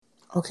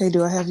Okay,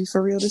 do I have you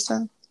for real this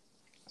time?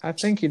 I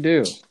think you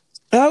do.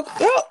 Oh,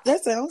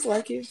 that sounds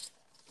like it.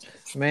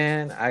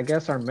 Man, I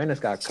guess our minutes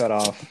got cut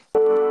off.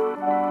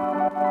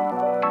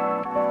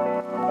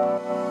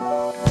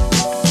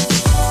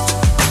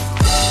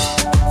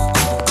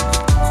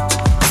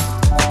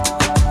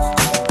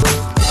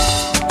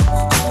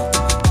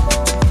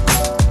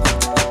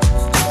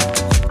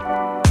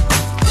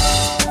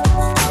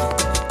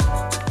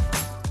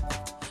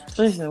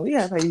 Listen, we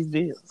gotta pay these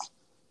bills.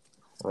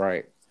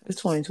 Right. It's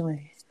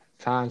 2020.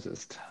 Times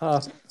is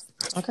tough.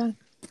 Okay.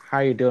 How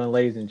you doing,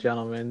 ladies and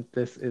gentlemen?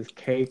 This is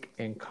Cake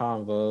and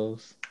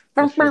Convos.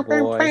 Oh, It's your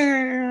boy.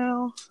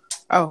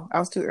 I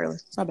was too early.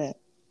 My bad.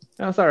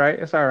 No, it's all right.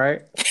 It's all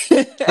right.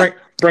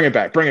 Bring it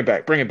back. Bring it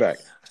back. Bring it back.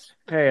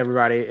 Hey,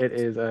 everybody. It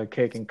is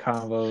Cake and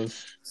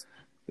Convos.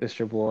 It's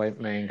your boy,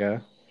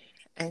 Manga.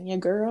 And your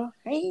girl,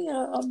 hey,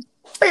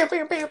 is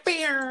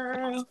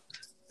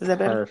that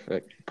better?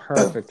 Perfect.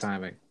 Perfect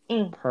timing.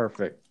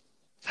 Perfect.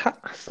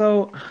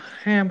 So,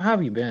 Ham, how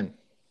have you been?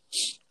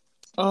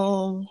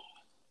 Honestly,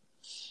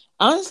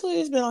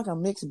 it's been like a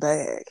mixed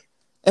bag.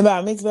 And by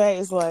a mixed bag,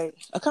 it's like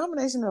a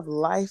combination of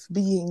life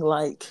being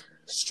like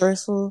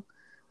stressful,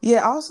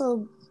 yet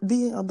also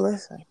being a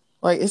blessing.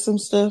 Like it's some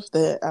stuff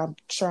that I'm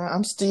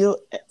still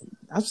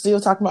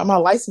talking about my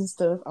license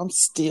stuff. I'm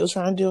still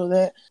trying to deal with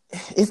that.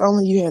 If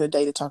only you had a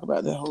day to talk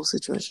about that whole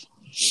situation.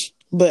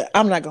 But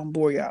I'm not gonna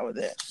bore y'all with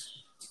that.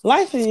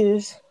 Life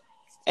is,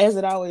 as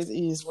it always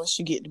is, once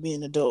you get to be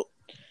an adult,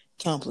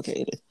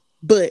 complicated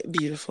but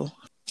beautiful.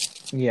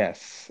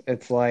 Yes,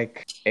 it's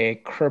like a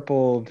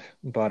crippled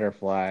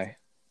butterfly.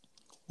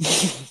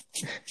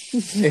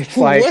 It's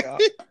like,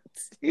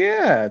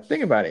 yeah,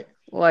 think about it.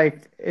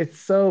 Like, it's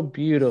so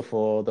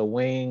beautiful, the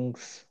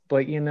wings,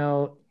 but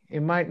it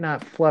might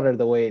not flutter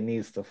the way it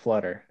needs to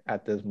flutter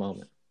at this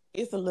moment.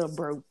 It's a little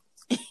broke.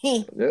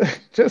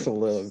 Just a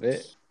little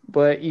bit.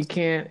 But you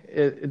can't,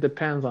 it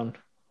depends on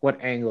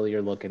what angle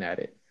you're looking at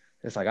it.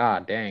 It's like,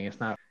 dang, it's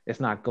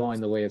not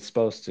going the way it's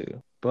supposed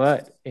to.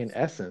 But in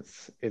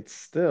essence, it's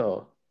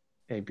still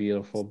a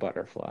beautiful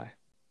butterfly.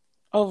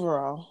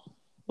 Overall,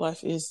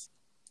 life is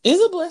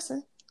a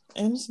blessing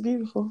and it's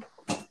beautiful,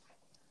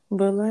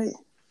 but like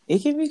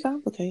it can be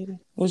complicated.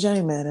 Which I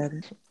ain't mad at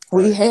it.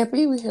 Right. We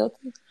happy, we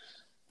healthy.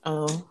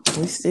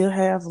 We still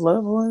have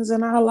loved ones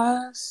in our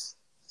lives.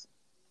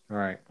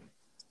 Right.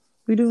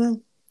 We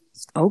doing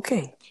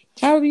okay.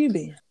 How have you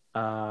been?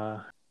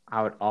 I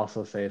would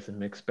also say it's a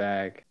mixed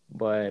bag,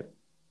 but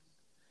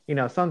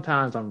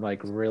sometimes I'm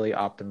like really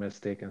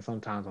optimistic and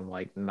sometimes I'm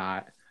like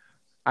not.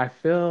 I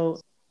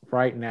feel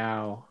right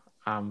now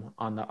I'm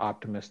on the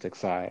optimistic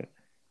side.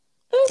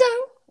 Okay.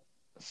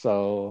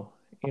 So,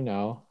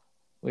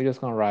 we're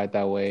just gonna ride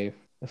that wave.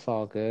 It's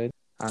all good.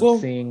 I'm Well,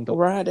 seeing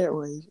ride that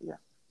wave.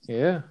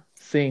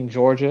 seeing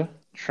Georgia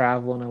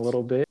traveling a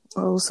little bit.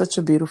 Oh, such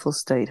a beautiful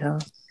state, huh?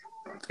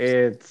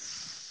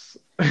 It's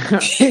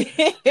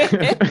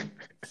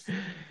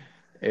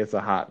it's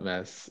a hot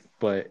mess,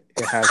 but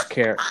it has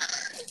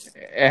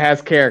it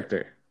has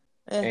character.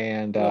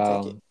 And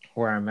we'll take it.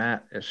 where I'm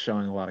at is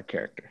showing a lot of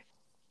character.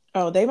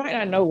 Oh, they might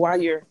not know why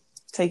you're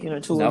taking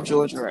a tour of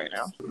Georgia right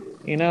now.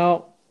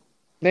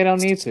 They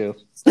don't need to.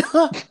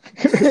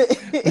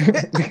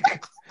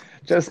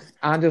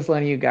 I'm just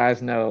letting you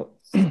guys know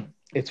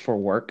it's for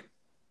work,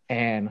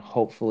 and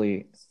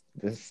hopefully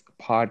this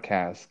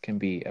podcast can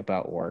be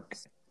about work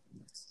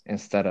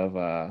instead of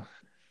a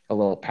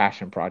little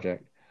passion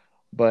project.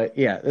 But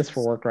yeah, this is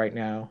for work right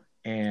now,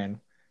 and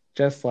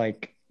just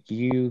like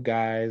you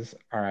guys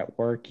are at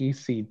work, you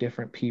see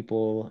different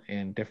people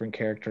and different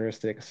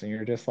characteristics, and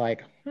you're just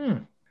like,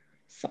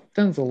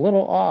 something's a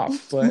little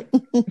off, but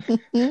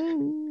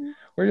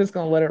we're just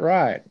gonna let it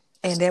ride.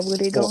 And that's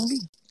what it gonna be.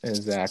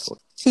 Exactly.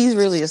 He's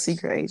really a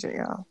secret agent,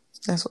 y'all.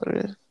 That's what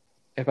it is.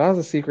 If I was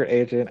a secret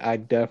agent, I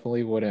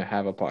definitely wouldn't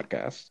have a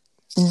podcast.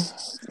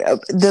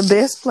 The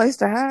best place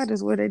to hide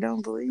is where they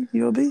don't believe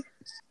you'll be.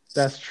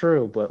 That's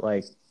true, but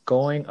like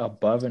going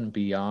above and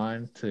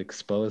beyond to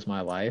expose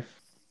my life,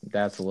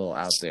 that's a little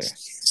out there.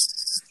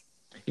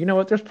 You know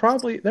what? There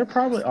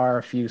probably are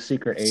a few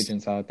secret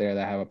agents out there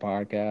that have a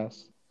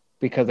podcast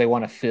because they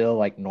want to feel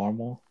like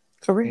normal.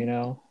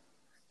 Correct.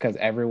 Because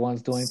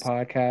everyone's doing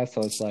podcasts,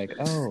 so it's like,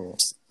 oh,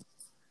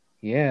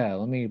 yeah,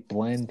 let me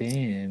blend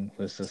in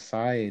with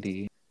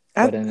society.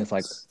 But then it's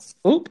like,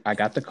 oop, I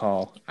got the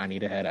call. I need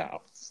to head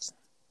out.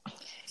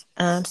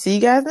 See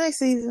you guys next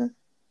season.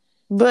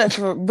 But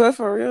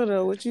for real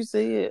though, what you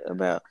said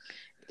about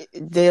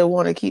they'll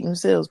want to keep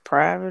themselves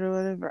private or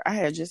whatever. I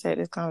had just had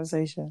this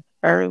conversation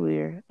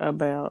earlier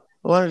about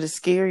one of the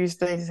scariest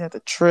things is have to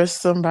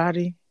trust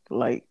somebody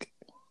like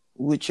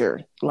with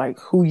your like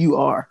who you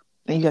are.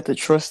 And you have to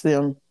trust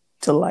them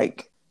to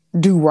like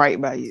do right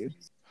by you.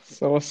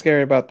 So what's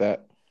scary about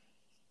that?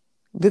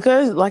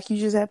 Because like you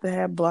just have to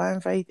have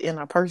blind faith in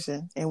a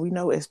person, and we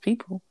know as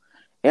people,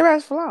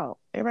 everybody's flawed.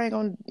 Everybody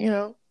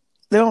gonna,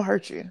 they don't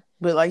hurt you.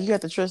 But like you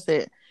have to trust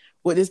that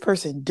what this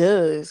person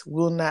does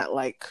will not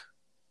like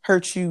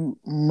hurt you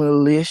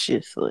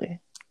maliciously.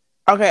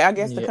 Okay, I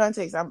guess the Yeah.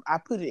 context I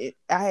put it.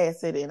 I had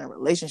said it in a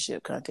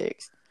relationship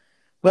context,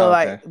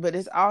 but Okay. but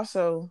it's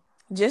also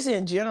just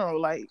in general,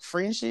 like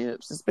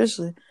friendships,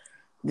 especially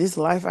this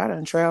life I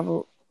done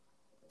traveled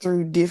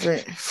through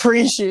different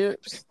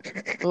friendships.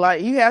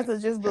 Like you have to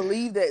just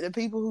believe that the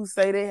people who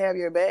say they have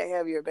your back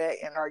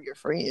and are your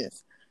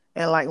friends.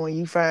 And like when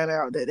you find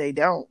out that they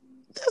don't,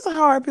 that's a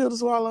hard pill to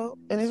swallow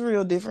and it's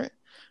real different.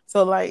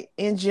 So like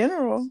in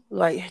general,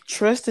 like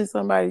trusting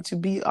somebody to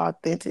be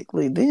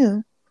authentically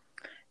them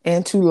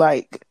and to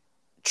like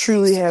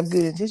truly have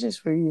good intentions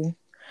for you,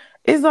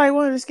 it's like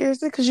one of the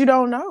scariest things because you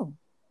don't know.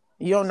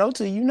 You don't know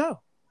till you know.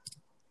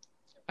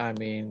 I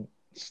mean,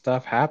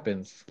 stuff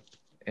happens,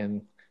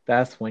 and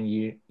that's when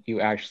you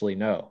actually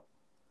know.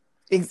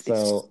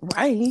 So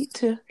Right.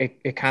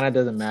 it kind of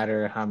doesn't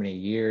matter how many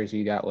years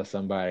you got with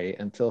somebody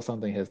until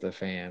something hits the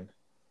fan.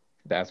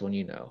 That's when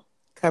you know.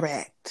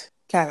 Correct.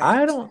 I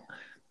Correct. don't.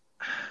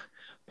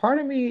 Part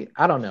of me,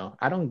 I don't know.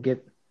 I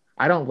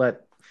don't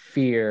let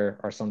fear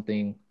or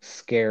something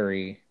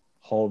scary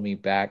hold me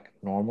back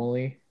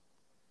normally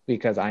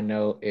because I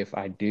know if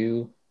I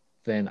do,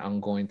 then I'm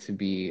going to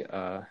be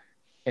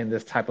in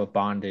this type of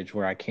bondage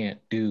where I can't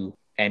do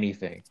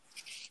anything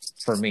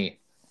for me.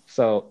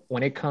 So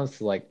when it comes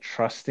to like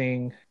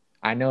trusting,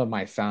 I know it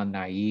might sound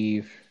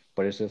naive,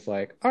 but it's just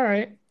like, all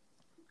right,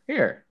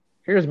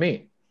 here's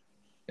me.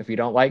 If you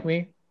don't like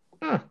me,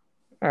 huh,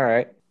 all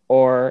right.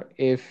 Or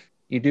if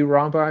you do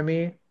wrong by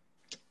me,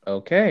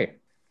 okay,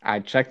 I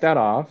check that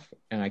off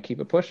and I keep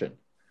it pushing.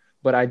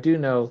 But I do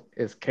know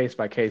it's case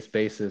by case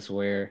basis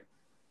where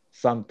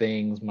some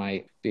things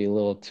might be a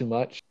little too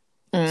much,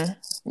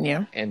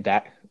 Yeah. and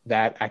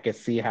that I could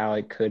see how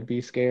it could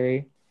be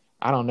scary.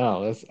 I don't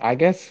know. I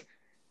guess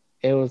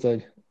it was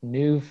a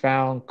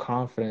newfound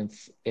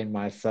confidence in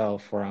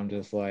myself where I'm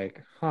just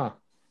like, huh,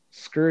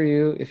 screw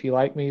you if you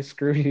like me,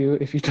 screw you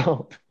if you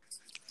don't.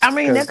 I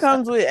mean, that Because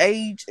comes with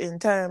age and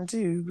time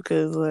too,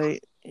 because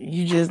like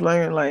you just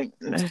learn like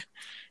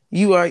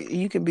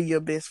you can be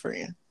your best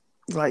friend.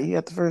 Like you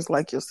have to first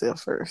like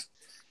yourself first.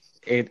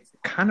 it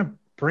kind of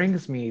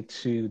brings me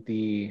to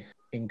the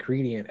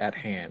ingredient at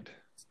hand.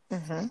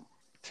 Mm-hmm.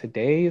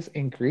 Today's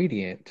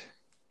ingredient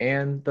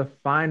and the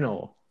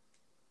final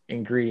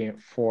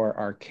ingredient for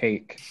our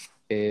cake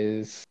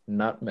is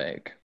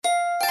nutmeg.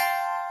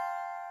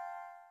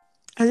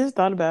 I just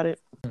thought about it.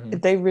 Mhm.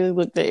 If they really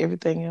looked at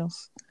everything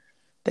else,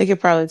 they could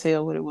probably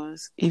tell what it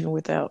was, even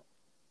without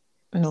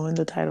knowing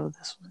the title of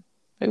this one.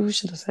 Maybe we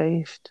should have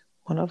saved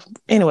one of them.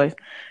 Anyway,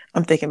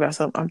 I'm thinking about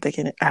something. I'm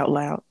thinking it out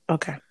loud.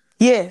 Okay. That's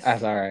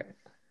Yes, all right.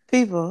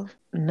 people,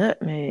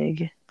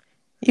 nutmeg.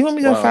 You want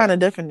me to go find Well, a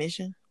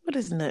definition? What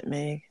is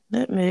nutmeg?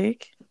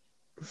 Nutmeg.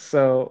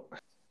 so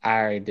I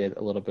already did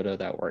a little bit of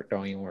that work.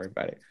 Don't even worry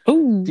about it.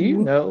 Do you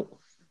Ooh. know?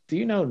 Do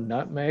you know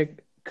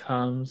nutmeg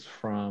comes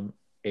from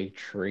a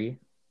tree?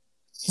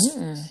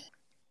 Hmm.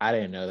 I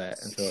didn't know that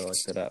until I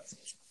looked it up.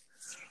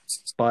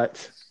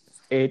 But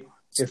it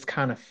is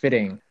kind of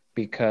fitting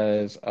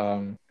because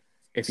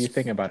if you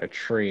think about a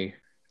tree,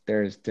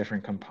 there's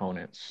different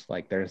components.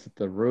 Like there's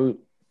the root,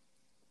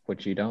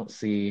 which you don't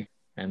see,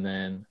 and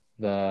then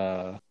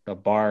the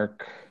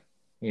bark,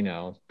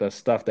 the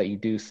stuff that you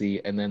do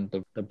see, and then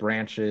the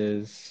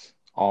branches,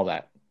 all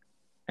that.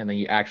 And then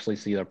you actually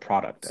see the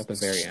product at the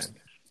very end.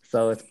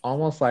 So it's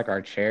almost like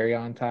our cherry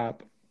on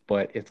top,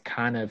 but it's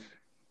kind of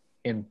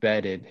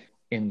embedded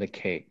in the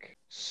cake.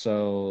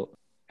 So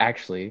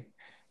actually,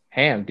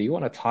 Ham, do you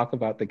want to talk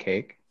about the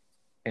cake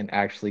and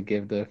actually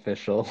give the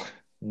official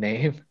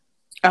name?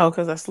 Oh,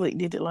 because I slick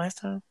did it last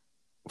time.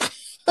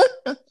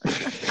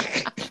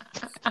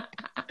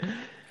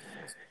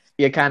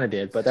 You kind of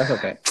did, but that's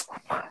okay.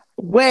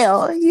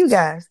 Well, you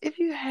guys, if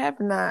you have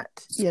not,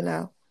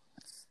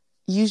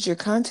 used your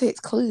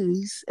context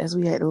clues as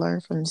we had to learn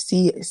from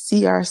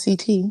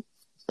CRCT,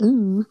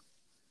 ooh,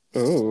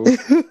 Ooh.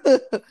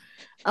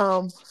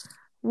 um,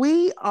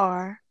 we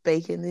are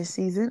baking this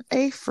season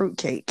a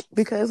fruitcake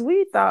because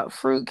we thought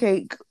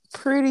fruitcake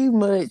pretty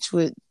much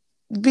would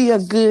be a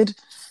good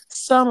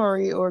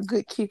summary or a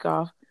good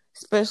kickoff,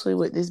 especially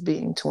with this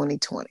being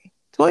 2020.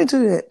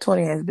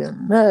 2020 has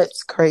been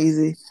nuts,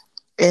 crazy,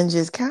 and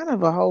just kind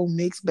of a whole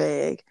mixed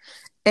bag.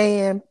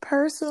 And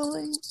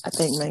personally, I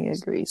think Megan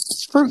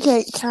agrees.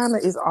 Fruitcake kind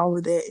of is all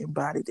of that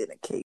embodied in a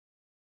cake.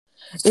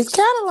 It's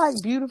kind of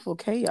like beautiful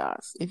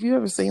chaos. If you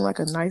ever seen like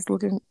a nice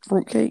looking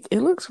fruitcake, it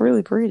looks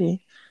really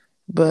pretty.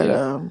 But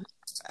Yep.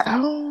 I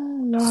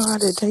don't know how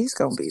the taste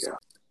gonna be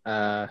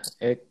though.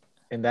 It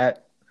and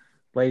that,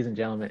 ladies and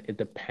gentlemen, it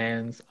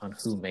depends on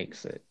who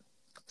makes it.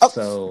 Oh,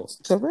 So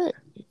correct.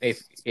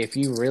 if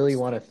you really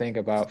want to think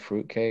about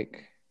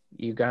fruitcake,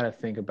 you got to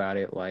think about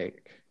it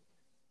like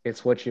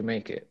it's what you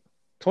make it.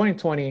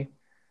 2020,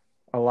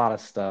 a lot of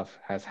stuff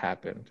has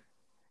happened,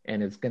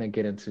 and it's going to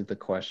get into the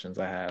questions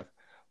I have,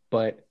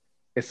 but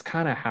it's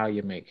kind of how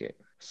you make it.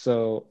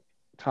 So,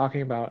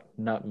 talking about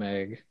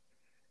nutmeg,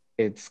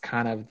 it's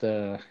kind of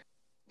the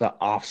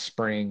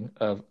offspring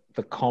of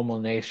the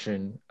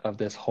culmination of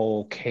this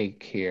whole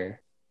cake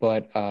here.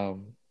 But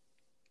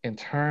in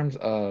terms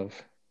of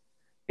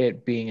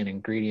it being an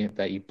ingredient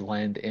that you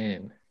blend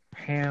in.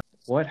 Pam,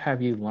 what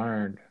have you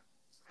learned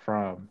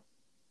from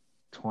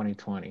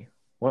 2020?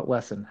 What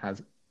lesson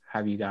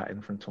have you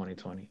gotten from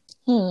 2020?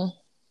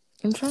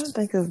 I'm trying to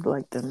think of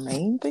like the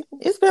main thing.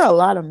 It's been a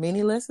lot of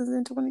mini lessons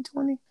in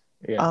 2020.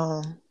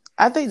 Yeah.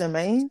 I think the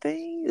main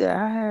thing that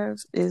I have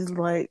is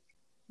like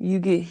you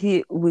get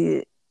hit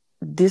with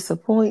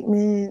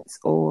disappointments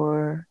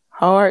or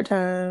hard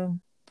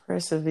time.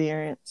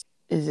 Perseverance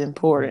is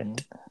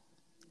important,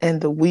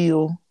 and the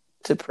will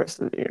to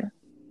persevere.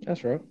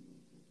 That's right.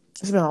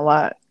 It's been a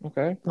lot.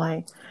 Okay.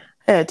 Like,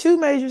 I had 2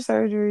 major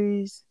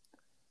surgeries,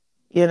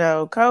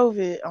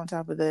 COVID on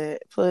top of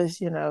that,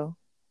 plus,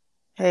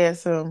 had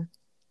some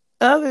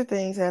other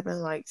things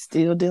happen, like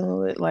still dealing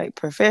with like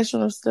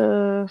professional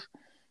stuff,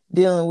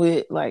 dealing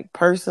with like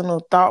personal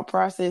thought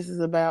processes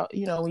about,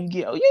 when you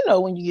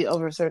get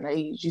over a certain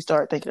age, you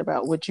start thinking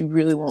about what you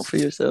really want for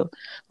yourself.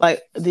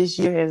 Like this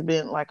year has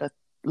been like a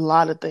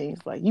lot of things.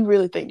 Like you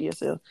really think to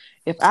yourself,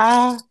 if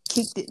I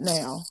kicked it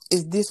now,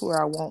 is this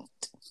where I want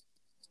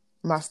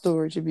my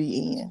story to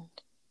be in?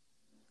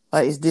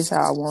 Like, is this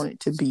how I want it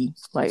to be?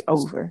 Like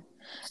over.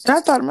 And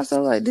I thought to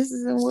myself, like, this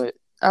isn't what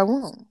I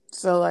want.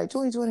 So like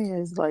 2020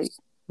 has like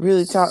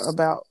really taught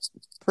about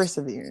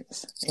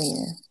perseverance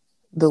and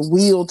the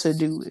will to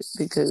do it,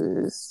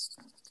 because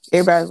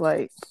everybody's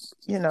like,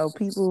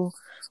 people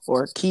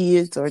or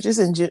kids or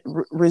just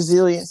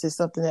resilience is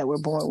something that we're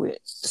born with.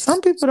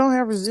 Some people don't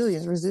have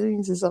resilience.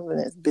 Resilience is something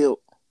that's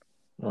built.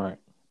 Right.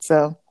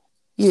 So,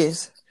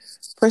 yes,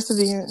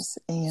 perseverance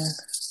and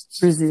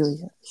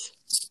resilience.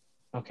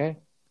 Okay.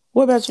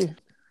 What about you?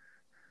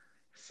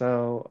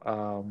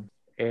 So,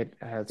 it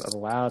has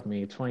allowed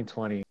me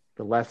 2020.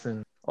 The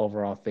lesson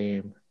overall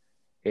theme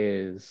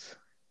is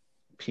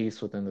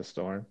peace within the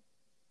storm.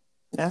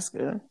 That's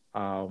good.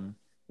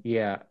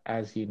 Yeah,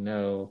 as you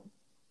know,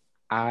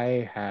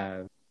 I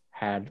have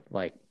had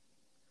like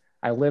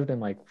I lived in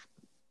like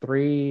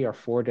 3 or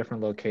 4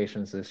 different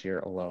locations this year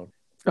alone.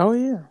 Oh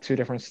yeah. Two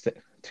different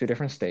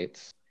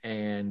states,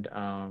 and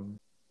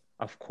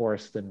of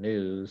course the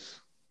news.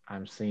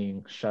 I'm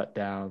seeing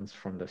shutdowns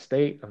from the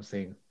state. I'm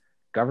seeing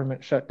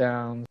government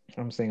shutdowns.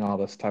 I'm seeing all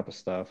this type of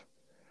stuff.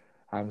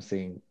 I'm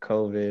seeing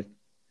COVID.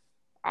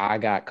 I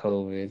got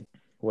COVID,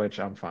 which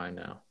I'm fine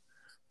now.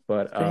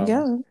 But Thank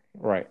God.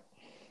 right.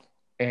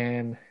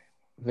 And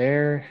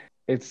there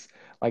it's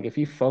like if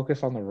you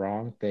focus on the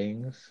wrong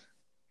things,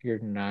 you're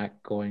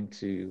not going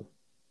to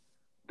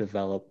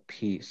develop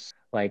peace.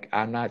 Like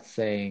I'm not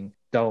saying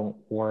don't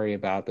worry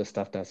about the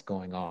stuff that's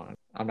going on.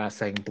 I'm not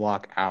saying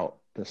block out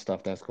the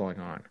stuff that's going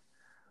on.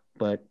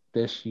 But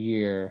this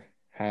year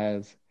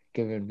has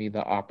given me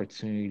the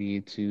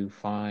opportunity to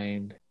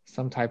find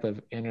some type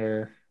of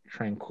inner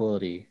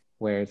tranquility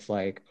where it's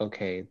like,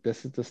 okay,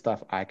 this is the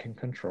stuff I can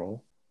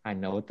control. I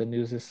know what the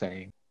news is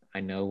saying. I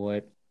know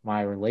what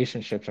my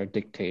relationships are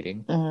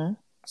dictating. Mm-hmm.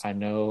 I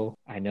know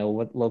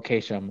what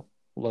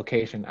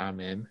location I'm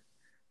in,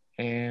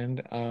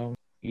 and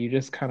you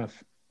just kind of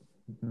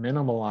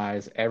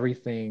minimalize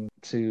everything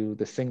to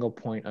the single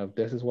point of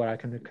this is what I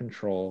can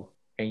control,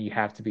 and you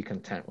have to be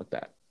content with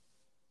that.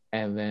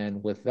 And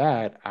then with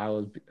that, I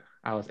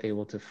was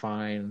able to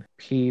find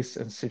peace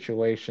in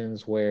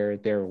situations where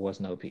there was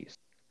no peace.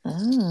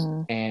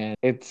 Mm. And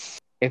it's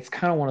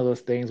kind of one of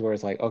those things where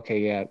it's like, okay,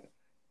 yeah,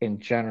 in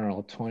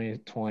general,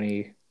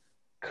 2020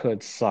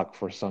 could suck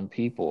for some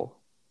people,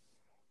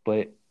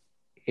 but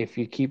if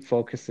you keep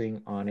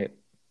focusing on it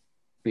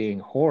being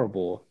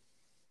horrible,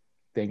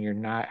 then you're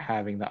not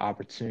having the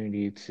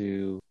opportunity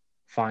to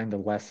find the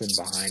lesson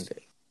behind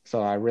it.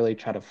 So I really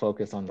try to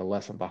focus on the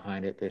lesson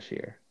behind it this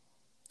year.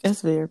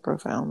 That's very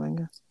profound,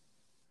 Manga.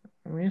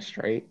 I mean,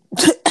 straight.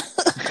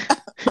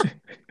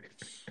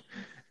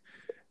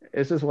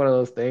 It's just one of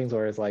those things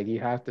where it's like you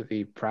have to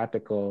be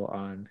practical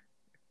on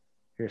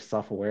your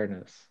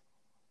self-awareness.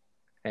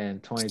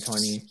 And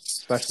 2020,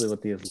 especially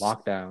with these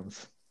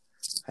lockdowns,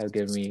 has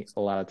given me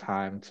a lot of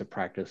time to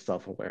practice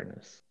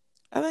self-awareness.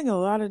 I think a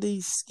lot of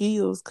these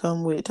skills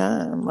come with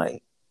time.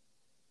 Like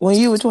when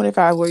you were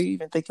 25, were you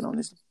even thinking on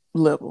this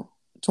level?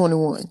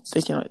 21,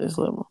 thinking on this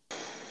level.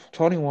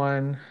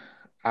 21,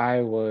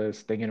 I was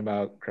thinking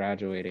about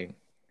graduating.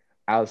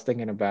 I was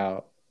thinking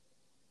about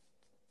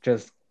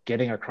just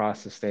getting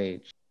across the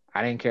stage.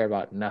 I didn't care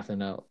about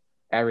nothing else.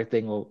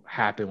 Everything will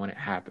happen when it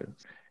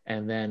happens.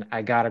 And then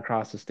I got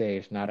across the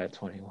stage, not at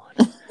 21,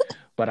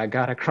 but I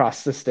got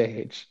across the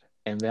stage.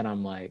 And then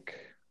I'm like,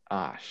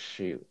 ah,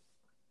 shoot,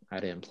 I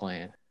didn't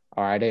plan.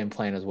 Or I didn't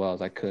plan as well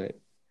as I could.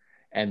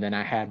 And then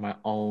I had my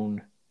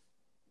own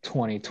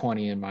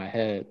 2020 in my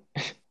head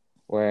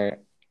where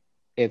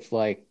it's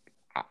like,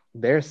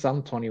 there's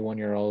some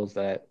 21-year-olds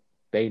that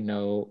they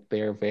know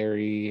they're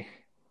very,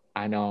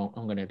 I know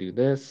I'm going to do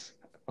this.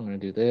 I'm going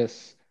to do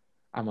this.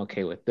 I'm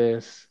okay with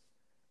this.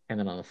 And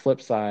then on the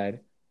flip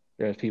side,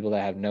 there's people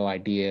that have no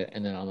idea.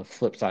 And then on the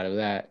flip side of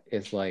that,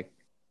 it's like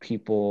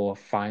people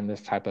find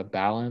this type of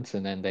balance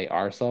and then they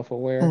are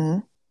self-aware. Mm-hmm.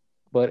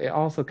 But it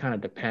also kind of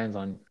depends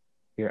on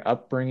your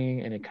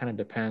upbringing and it kind of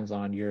depends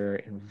on your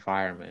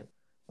environment.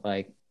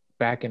 Like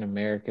back in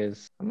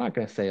America's, I'm not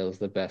going to say it was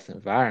the best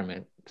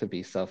environment to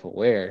be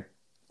self-aware,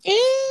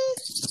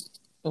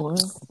 Well,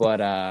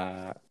 but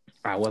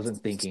I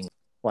wasn't thinking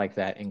like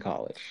that in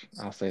college.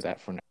 I'll say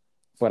that for now.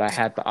 But I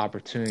had the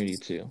opportunity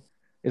to.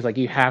 It's like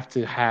you have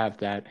to have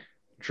that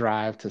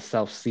drive to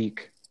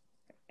self-seek.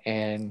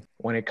 And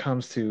when it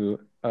comes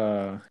to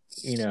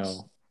you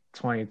know,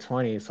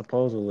 2020,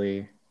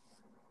 supposedly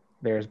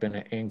there's been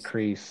an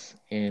increase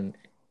in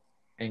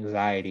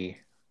anxiety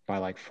by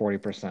like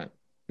 40%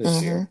 this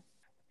mm-hmm. year.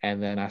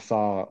 And then I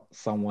saw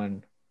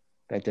someone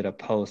that did a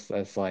post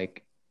that's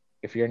like,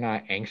 if you're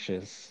not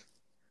anxious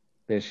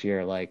this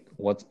year, like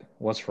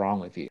what's wrong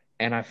with you?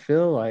 And I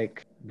feel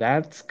like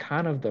that's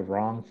kind of the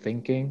wrong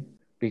thinking,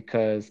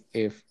 because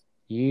if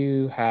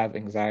you have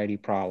anxiety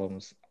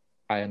problems,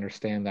 I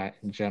understand that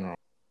in general.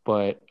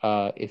 But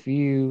if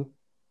you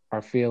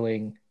are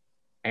feeling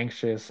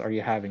anxious or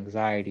you have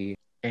anxiety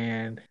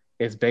and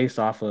it's based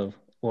off of,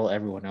 well,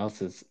 everyone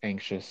else is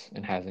anxious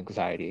and has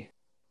anxiety,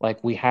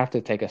 like we have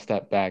to take a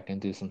step back and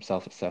do some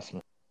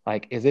self-assessment.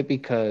 Like, is it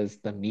because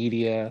the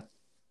media,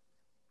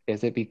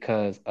 is it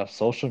because of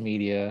social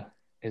media?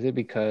 Is it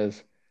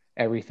because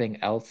everything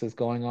else is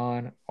going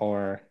on?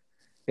 Or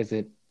is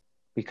it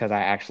because I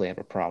actually have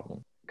a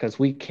problem? Because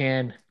we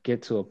can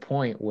get to a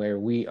point where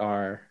we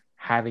are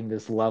having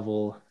this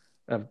level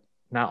of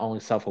not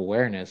only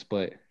self-awareness,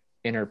 but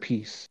inner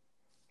peace.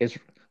 It's,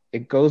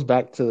 it goes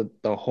back to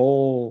the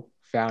whole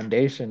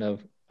foundation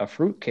of a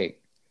fruitcake.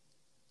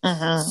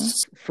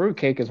 Mm-hmm.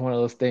 Fruitcake is one of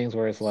those things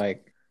where it's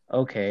like,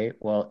 okay,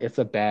 well, it's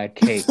a bad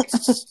cake.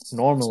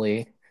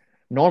 Normally,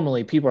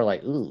 normally people are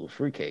like, ooh,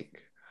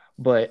 fruitcake.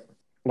 But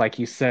like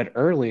you said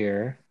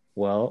earlier,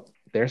 well,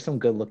 there's some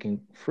good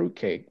looking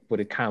fruitcake, but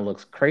it kind of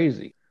looks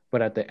crazy.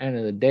 But at the end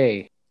of the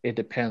day, it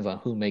depends on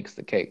who makes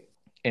the cake.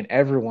 And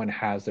everyone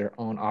has their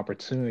own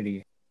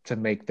opportunity to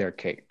make their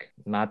cake.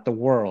 Not the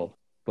world,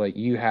 but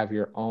you have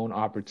your own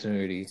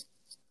opportunity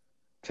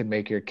to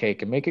make your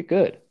cake and make it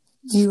good.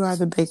 You are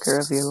the baker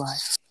of your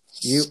life.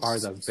 You are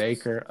the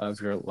baker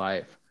of your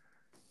life.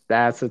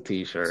 That's a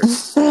t-shirt.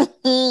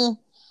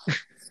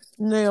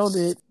 Nailed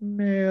it.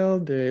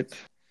 Nailed it.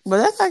 But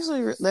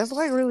that's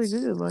like really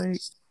good. Like,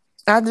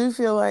 I do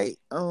feel like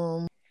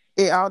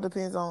it all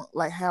depends on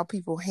like how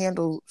people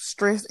handle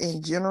stress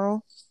in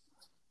general.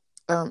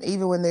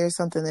 Even when there's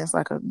something that's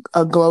like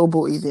a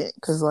global event,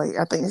 because like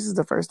I think this is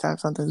the first time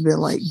something's been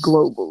like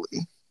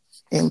globally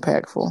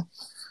impactful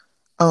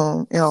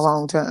in a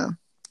long time.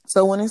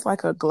 So when it's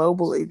like a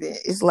global event,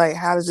 it's like,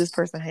 how does this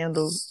person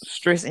handle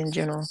stress in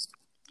general?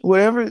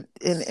 Whatever, and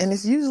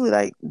it's usually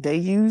like they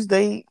use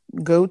they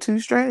go-to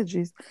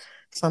strategies.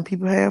 Some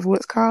people have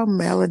what's called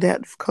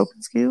maladaptive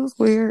coping skills,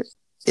 where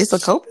it's a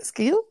coping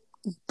skill,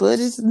 but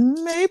it's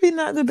maybe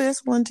not the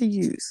best one to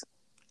use.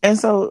 And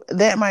so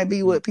that might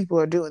be what people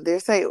are doing. They're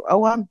saying,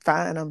 "Oh, I'm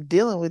fine. I'm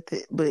dealing with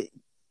it," but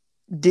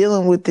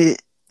dealing with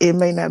it, it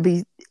may not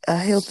be a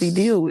healthy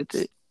deal with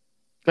it.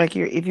 Like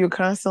if you're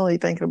constantly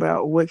thinking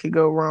about what could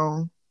go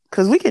wrong,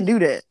 because we can do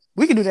that.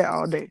 We can do that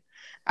all day.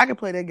 I can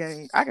play that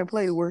game. I can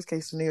play the worst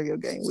case scenario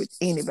game with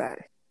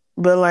anybody.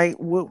 But like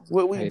what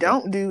I we hate that.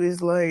 don't do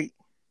is like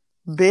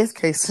best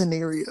case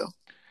scenario.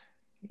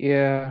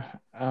 Yeah,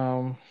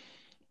 I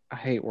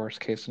hate worst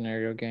case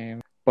scenario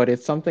games, but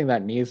it's something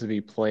that needs to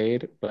be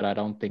played, but I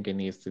don't think it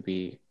needs to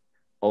be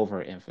Yeah.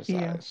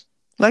 overemphasized.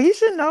 Like you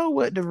should know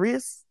what the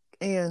risks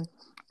and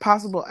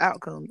possible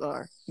outcomes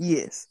are.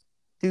 Yes.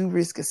 Do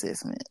risk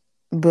assessment.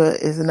 But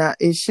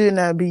it should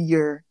not be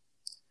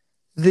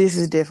this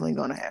is definitely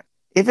gonna happen.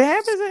 If it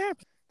happens, it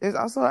happens. There's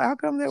also an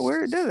outcome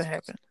where it doesn't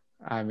happen.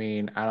 I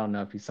mean, I don't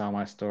know if you saw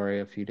my story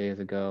a few days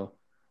ago,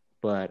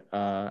 but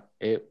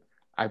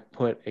I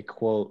put a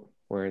quote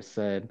where it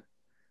said,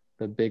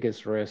 "The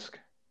biggest risk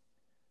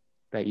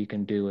that you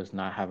can do is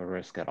not have a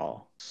risk at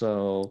all."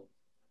 So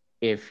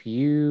if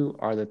you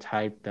are the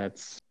type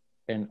that's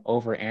an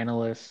over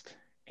analyst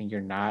and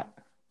you're not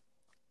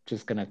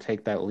just gonna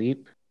take that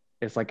leap,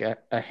 it's like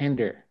a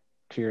hinder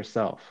to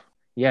yourself.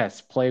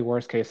 Yes, play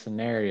worst case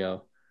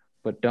scenario,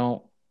 but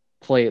don't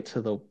play it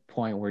to the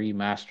point where you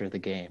master the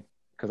game.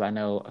 Because I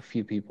know a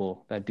few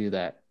people that do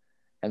that,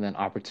 and then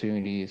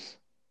opportunities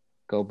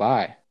go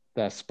by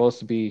that's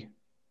supposed to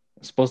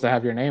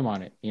have your name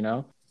on it, you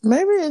know?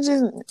 Maybe it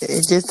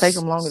just take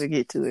them longer to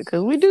get to it,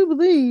 because we do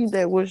believe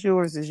that what's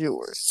yours is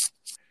yours.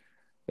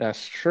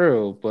 That's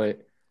true,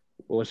 but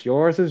what's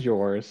yours is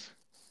yours.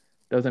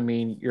 Doesn't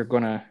mean you're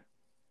gonna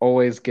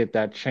always get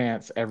that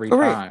chance every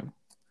Correct. time.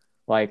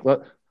 Like,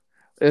 look,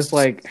 it's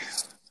like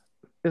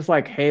it's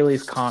like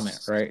Halley's Comet,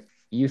 right?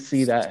 You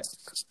see that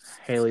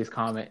Halley's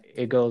Comet,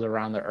 it goes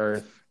around the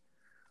Earth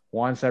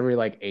once every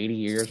like 80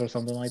 years or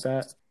something like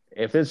that.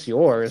 If it's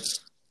yours,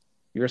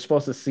 you're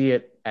supposed to see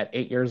it at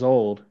 8 years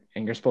old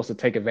and you're supposed to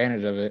take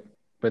advantage of it,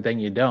 but then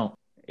you don't.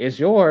 It's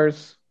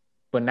yours,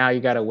 but now you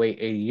got to wait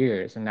 80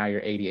 years and now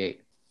you're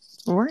 88.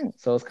 Right.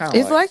 So it's kind of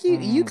It's like,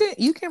 like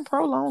you can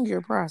prolong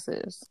your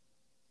process,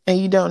 and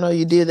you don't know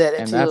you did that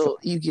and that's until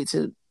you get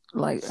to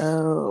like,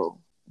 oh,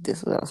 this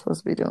is what I was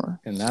supposed to be doing.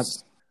 and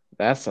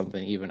that's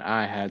something even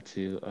I had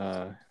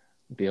to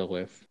deal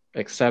with,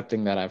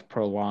 accepting that I've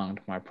prolonged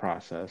my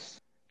process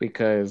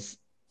because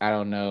I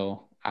don't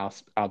know.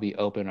 I'll be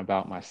open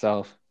about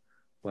myself,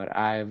 but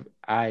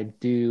I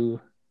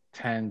do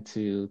tend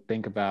to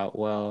think about,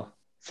 well,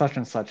 such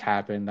and such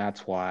happened,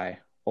 that's why,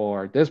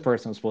 or this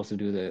person was supposed to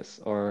do this,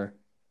 or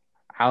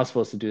I was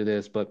supposed to do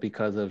this, but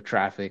because of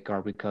traffic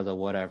or because of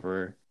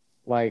whatever,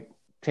 like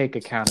take Yeah.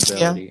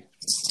 accountability.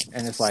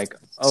 And it's like,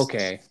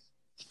 okay,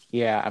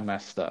 yeah, I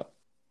messed up.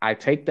 I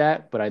take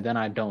that, but then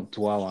I don't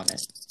dwell on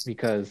it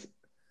because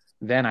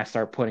then I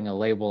start putting a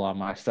label on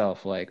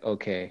myself like,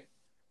 okay,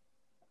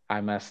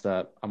 I messed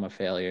up, I'm a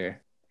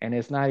failure. And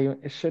it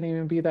shouldn't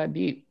even be that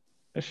deep.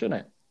 It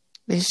shouldn't.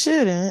 It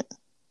shouldn't,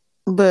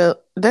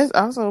 but that's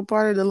also a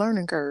part of the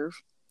learning curve.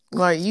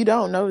 Like, you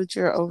don't know that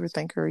you're an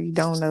overthinker. You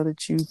don't know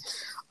that you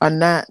are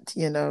not,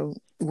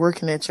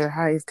 working at your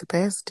highest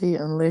capacity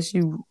unless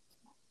you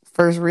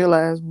first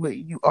realize what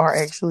you are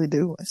actually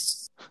doing.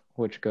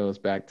 Which goes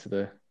back to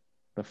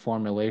the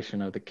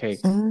formulation of the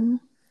cake. Mm-hmm.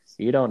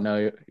 You don't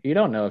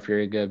know if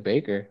you're a good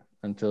baker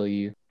until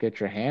you get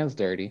your hands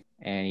dirty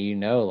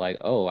and like,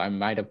 oh, I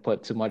might have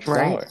put too much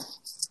Right. flour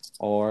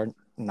or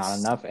not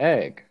enough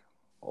egg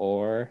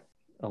or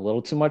a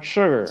little too much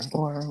sugar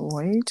Or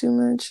way too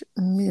much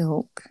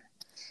milk.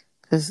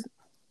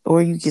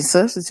 Or you can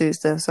substitute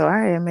stuff. So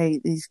I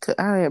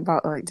had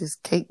bought like this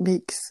cake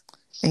mix,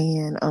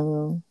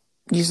 and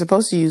you're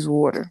supposed to use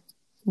water.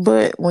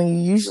 But when you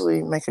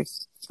usually make a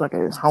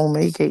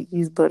homemade cake, you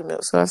use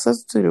buttermilk. So I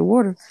substituted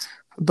water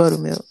for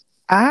buttermilk.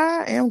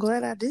 I am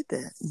glad I did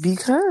that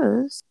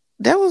because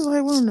that was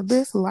like one of the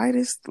best,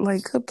 lightest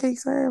like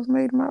cupcakes I ever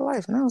made in my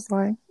life. And I was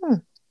like,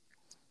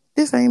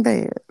 this ain't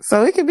bad.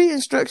 So it could be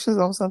instructions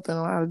on something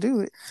on how to do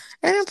it.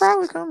 And it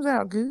probably comes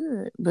out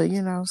good. But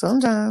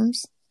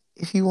sometimes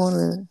if you want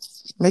to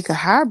make a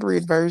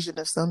hybrid version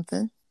of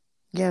something,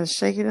 you got to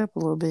shake it up a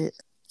little bit.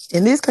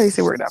 In this case,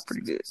 it worked out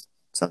pretty good.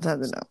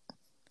 Sometimes it don't.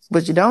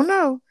 But you don't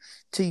know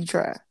till you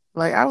try.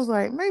 Like, I was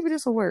like, maybe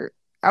this will work.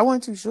 I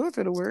wasn't too sure if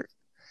it'll work.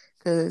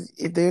 Because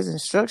if there's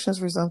instructions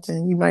for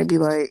something, you might be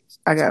like,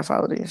 I got to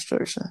follow the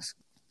instructions.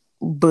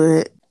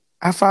 But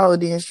I followed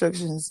the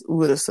instructions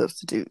with a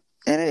substitute.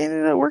 And it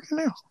ended up working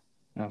out.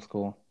 That's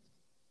cool.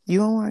 You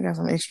don't want? I got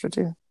some extra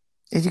too.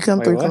 If you come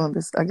Wait, through what?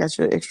 Columbus, I got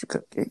you an extra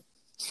cupcake.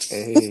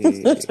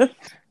 Hey,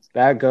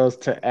 that goes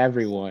to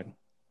everyone.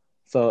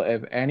 So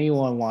if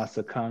anyone wants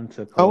to come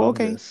to Oh,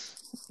 okay. Columbus,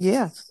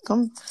 Yeah,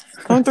 come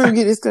through and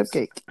get this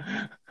cupcake.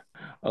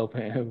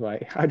 open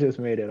invite. I just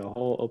made it a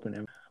whole open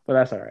invite, but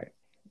that's all right.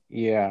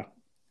 Yeah,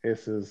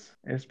 it's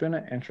been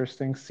an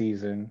interesting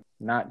season,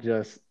 not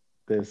just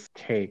this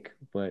cake,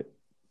 but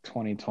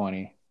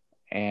 2020.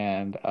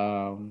 And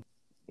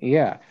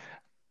yeah,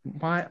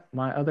 my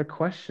other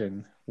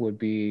question would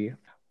be,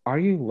 are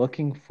you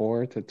looking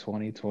forward to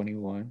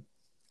 2021?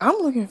 I'm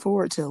looking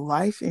forward to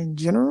life in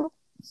general.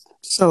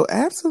 So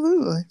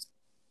absolutely.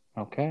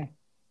 Okay.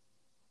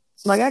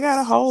 Like, I got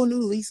a whole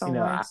new lease You on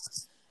know, life.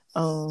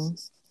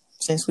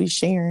 Since we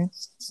sharing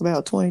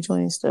about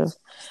 2020 stuff.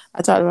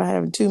 I talked about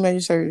having 2 major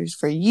surgeries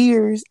for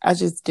years. I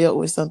just dealt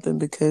with something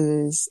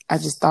because I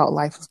just thought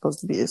life was supposed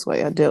to be this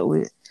way. I dealt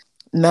with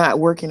not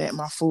working at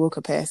my full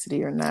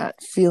capacity or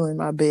not feeling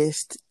my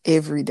best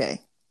every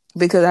day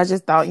because I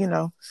just thought,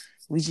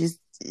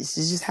 this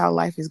is just how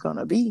life is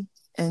gonna be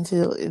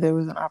until there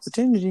was an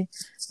opportunity.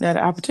 Now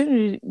the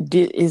opportunity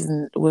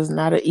was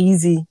not an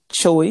easy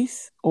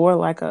choice or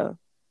oh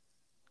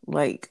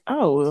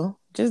well,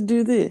 just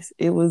do this.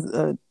 It was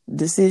a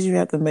decision you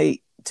have to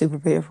make to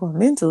prepare for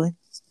mentally.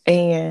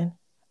 And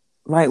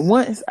like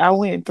once I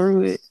went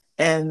through it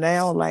and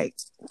now like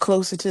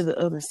closer to the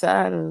other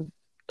side of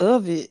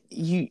it,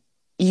 you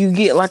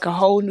get like a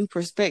whole new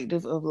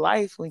perspective of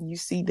life when you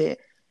see that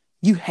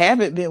you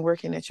haven't been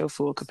working at your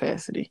full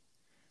capacity.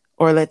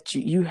 Or that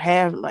you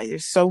have like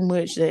there's so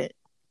much that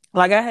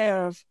like I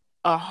have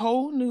a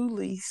whole new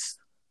lease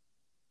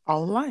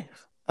on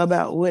life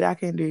about what I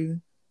can do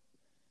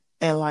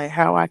and like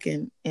how I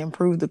can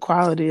improve the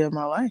quality of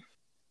my life.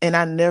 And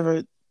I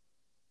never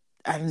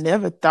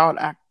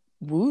thought I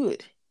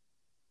would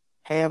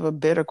have a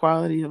better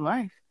quality of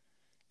life.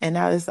 And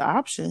now it's the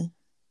option.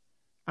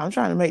 I'm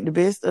trying to make the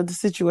best of the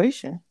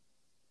situation.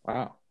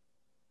 wow.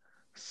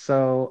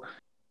 So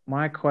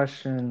my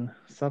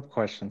sub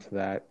question to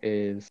that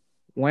is,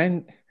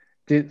 when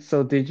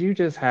did you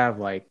just have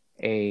like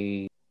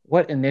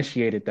what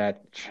initiated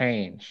that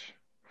change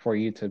for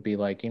you to be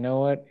like, you know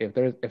what,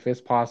 if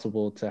it's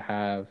possible to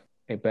have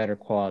a better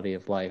quality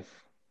of life,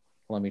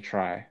 let me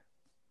try.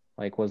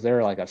 Like, was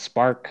there like a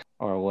spark,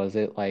 or was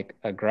it like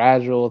a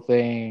gradual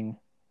thing?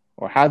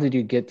 Or how did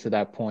you get to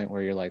that point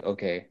where you're like,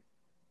 okay,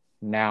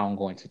 now I'm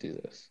going to do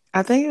this?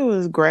 I think it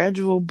was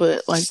gradual,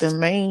 but like the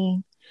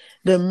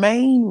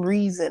main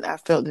reason I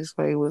felt this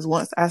way was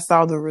once I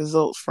saw the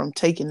results from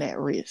taking that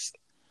risk.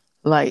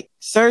 Like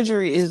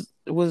surgery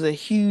was a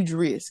huge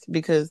risk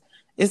because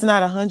it's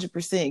not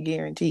 100%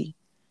 guarantee.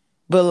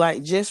 But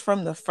like just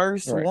from the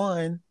first Right.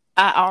 one,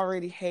 I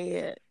already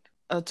had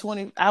a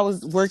 20. I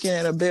was working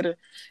at a better,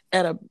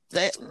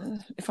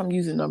 if I'm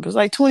using numbers,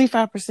 like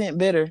 25%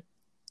 better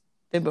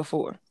than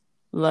before.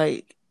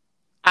 Like,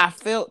 I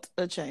felt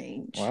a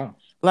change. Wow.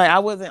 Like, I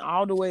wasn't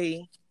all the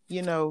way,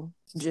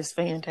 just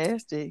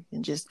fantastic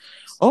and just,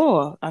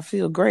 oh, I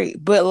feel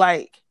great. But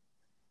like,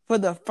 for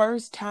the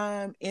first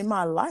time in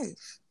my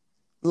life,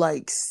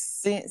 like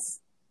since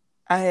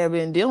I have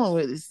been dealing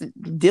with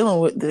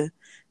the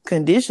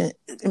condition,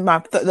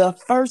 the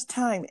first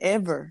time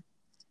ever,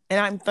 and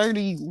I'm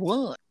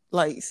 31.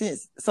 Like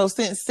since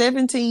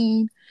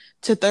 17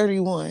 to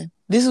 31,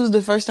 this was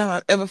the first time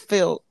I've ever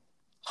felt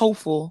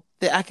hopeful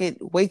that I could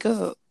wake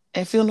up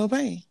and feel no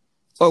pain,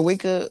 or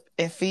wake up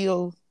and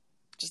feel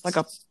just like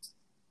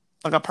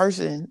a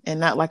person and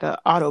not like an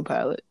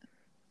autopilot.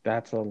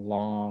 That's a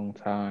long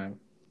time.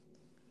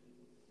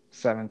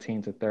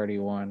 17 to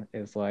 31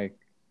 is like,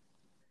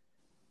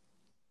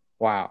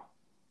 wow.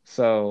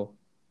 So,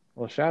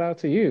 well, shout out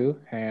to you,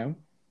 Ham,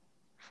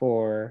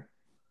 for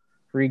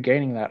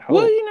regaining that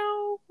Well,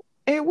 hope.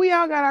 and we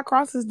all got our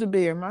crosses to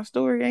bear. My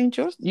story ain't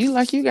yours. You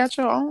got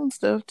your own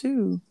stuff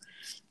too.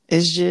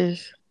 It's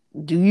just,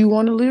 do you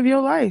want to live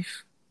your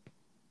life,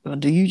 or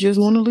do you just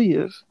want to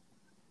live?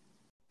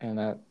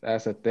 And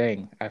that's a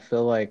thing. I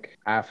feel like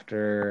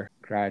after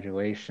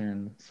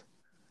graduations,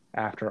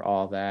 after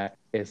all that,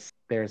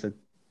 there's a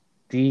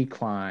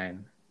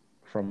decline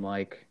from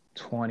like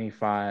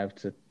 25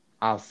 to,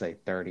 I'll say,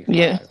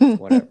 Yeah. 35,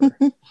 whatever,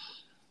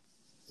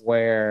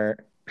 where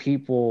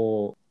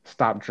people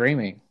stop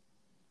dreaming.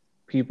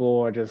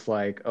 People are just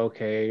like,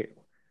 okay,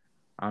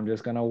 I'm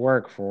just gonna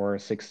work for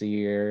 60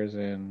 years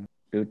and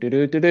do do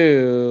do do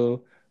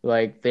do.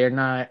 Like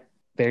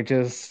they're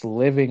just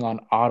living on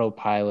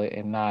autopilot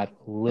and not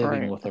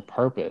living Right. with a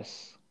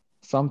purpose.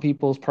 Some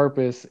people's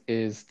purpose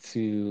is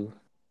to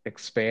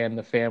expand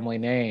the family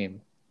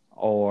name,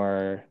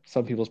 or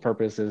some people's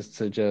purpose is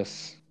to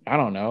just, I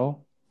don't know,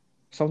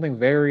 something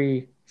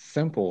very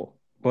simple.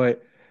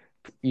 But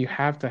you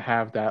have to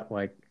have that,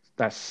 like,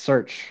 that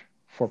search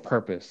for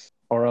purpose,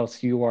 or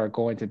else you are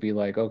going to be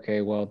like,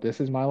 okay, well, this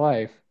is my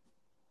life.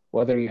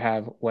 Whether you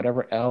have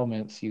whatever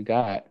ailments you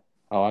got.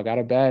 Oh, I got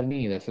a bad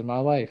knee. This is my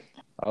life.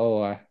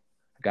 Oh, I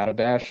got a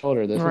bad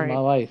shoulder. This is my Right.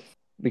 life.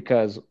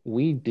 Because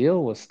we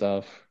deal with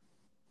stuff,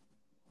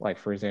 like,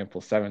 for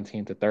example,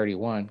 17 to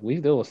 31, we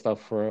deal with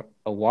stuff for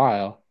a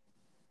while.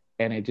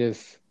 And it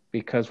just,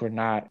 because we're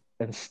not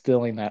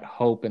instilling that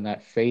hope and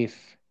that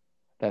faith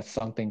that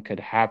something could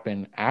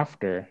happen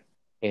after,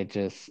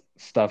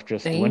 stuff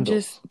just And you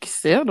just dwindles.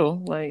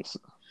 settle. Like,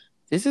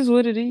 this is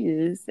what it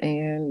is.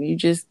 And you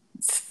just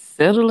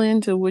settle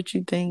into what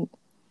you think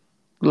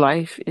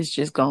life is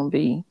just going to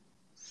be.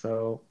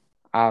 So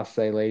I'll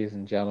say, ladies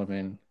and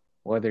gentlemen,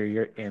 whether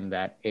you're in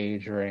that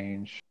age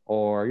range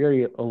or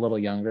you're a little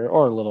younger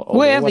or a little older,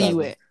 Wherever you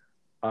whatever,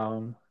 at.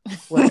 um,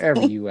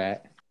 wherever you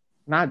at,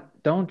 not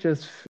don't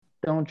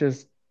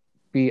just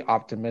be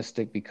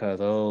optimistic because,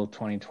 oh,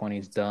 2020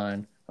 is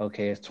done.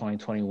 Okay, it's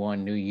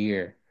 2021, new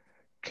year.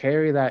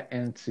 Carry that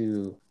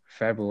into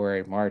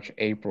February, March,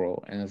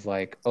 April, and it's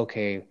like,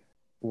 okay,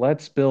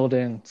 let's build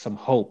in some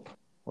hope.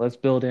 Let's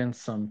build in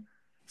some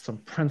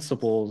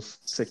principles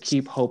to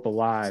keep hope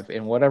alive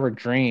in whatever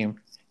dream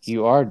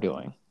you are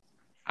doing.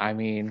 I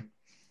mean,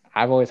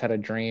 I've always had a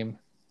dream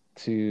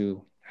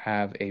to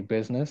have a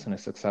business and a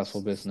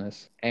successful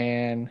business,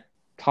 and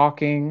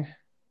talking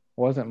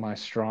wasn't my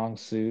strong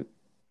suit.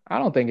 I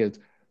don't think it's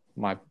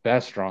my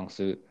best strong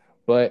suit,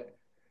 but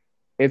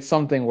it's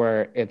something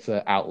where it's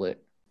an outlet.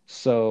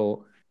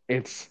 So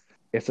it's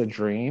it's a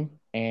dream,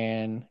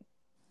 and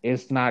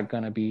it's not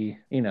going to be,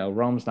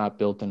 Rome's not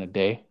built in a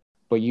day,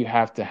 but you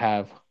have to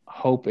have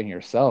hope in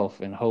yourself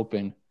and hope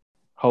and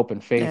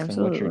faith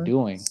in what you're Absolutely.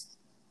 doing,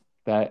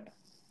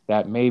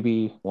 that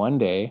maybe one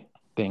day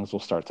things will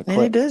start to And it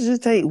click. does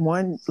just take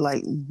one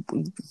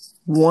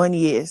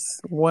yes,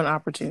 one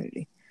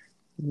opportunity,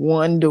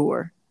 one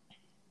door.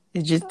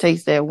 It just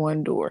takes that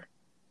one door.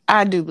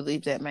 I do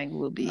believe that man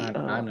will be I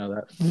a know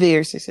that.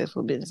 very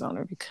successful business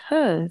owner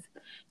because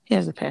he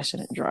has a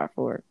passionate drive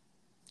for it.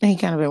 And he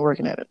kind of been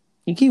working at it.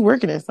 You keep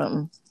working at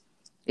something,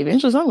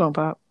 eventually something's gonna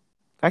pop.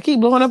 If I keep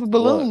blowing up a Look,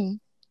 balloon,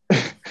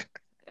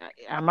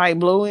 I might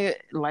blow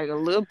it like a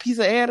little piece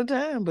of air at a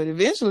time, but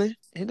eventually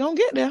it's gonna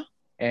get there.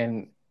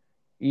 and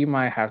you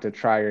might have to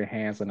try your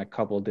hands on a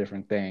couple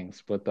different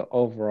things, but the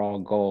overall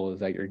goal is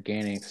that you're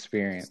gaining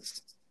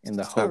experience and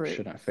the hope Correct.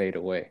 shouldn't fade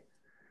away.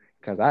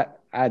 Because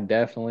I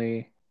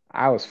definitely,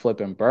 I was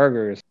flipping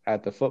burgers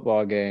at the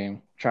football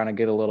game trying to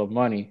get a little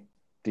money.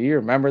 Do you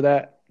remember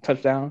that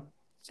touchdown?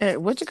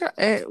 At what you call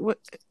at what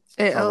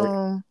at Or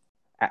were,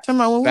 talking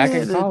about when we back in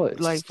had the college,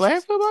 like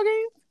flag football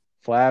game?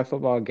 flag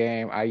football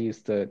game, I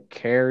used to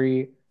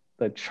carry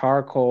the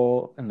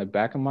charcoal in the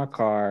back of my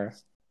car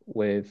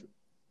with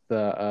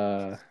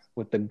the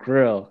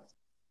grill,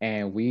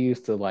 and we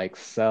used to like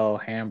sell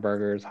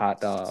hamburgers,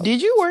 hot dogs.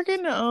 Did you work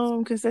in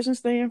the concession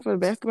stand for the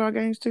basketball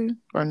games too?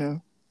 Or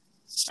no?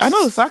 I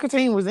know the soccer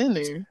team was in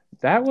there.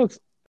 That was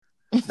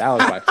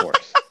by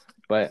force.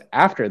 But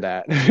after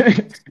that,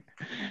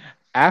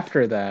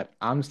 after that,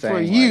 I'm For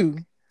saying, you.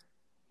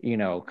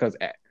 like, because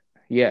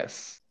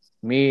yes,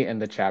 me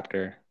and the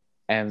chapter,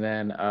 and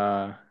then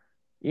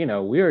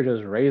we were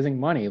just raising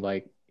money.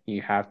 Like,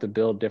 you have to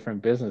build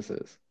different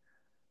businesses,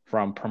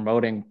 from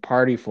promoting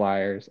party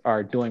flyers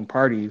or doing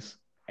parties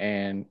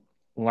and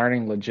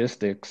learning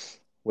logistics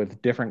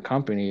with different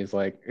companies.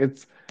 Like,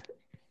 it's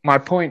my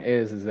point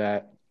is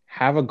that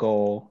have a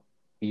goal,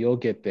 you'll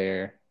get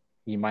there.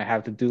 You might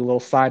have to do little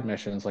side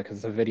missions like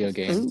it's a video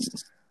game, Ooh,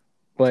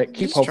 but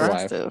keep just hope try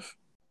alive. stuff.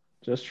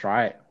 Just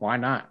try it. Why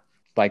not?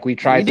 Like, we We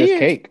tried this did.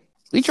 cake.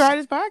 We tried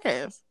this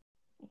podcast.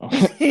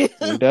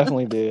 We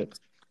definitely did.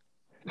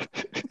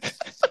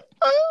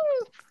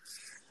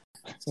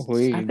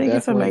 We I think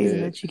it's definitely amazing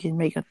did. that you can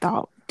make a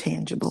thought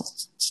tangible.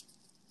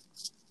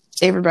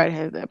 Everybody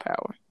has that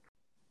power.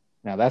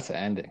 Now that's the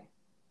ending.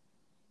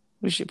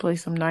 We should play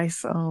some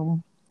nice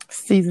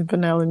season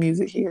finale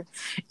music here.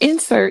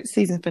 Insert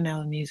season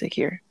finale music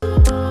here.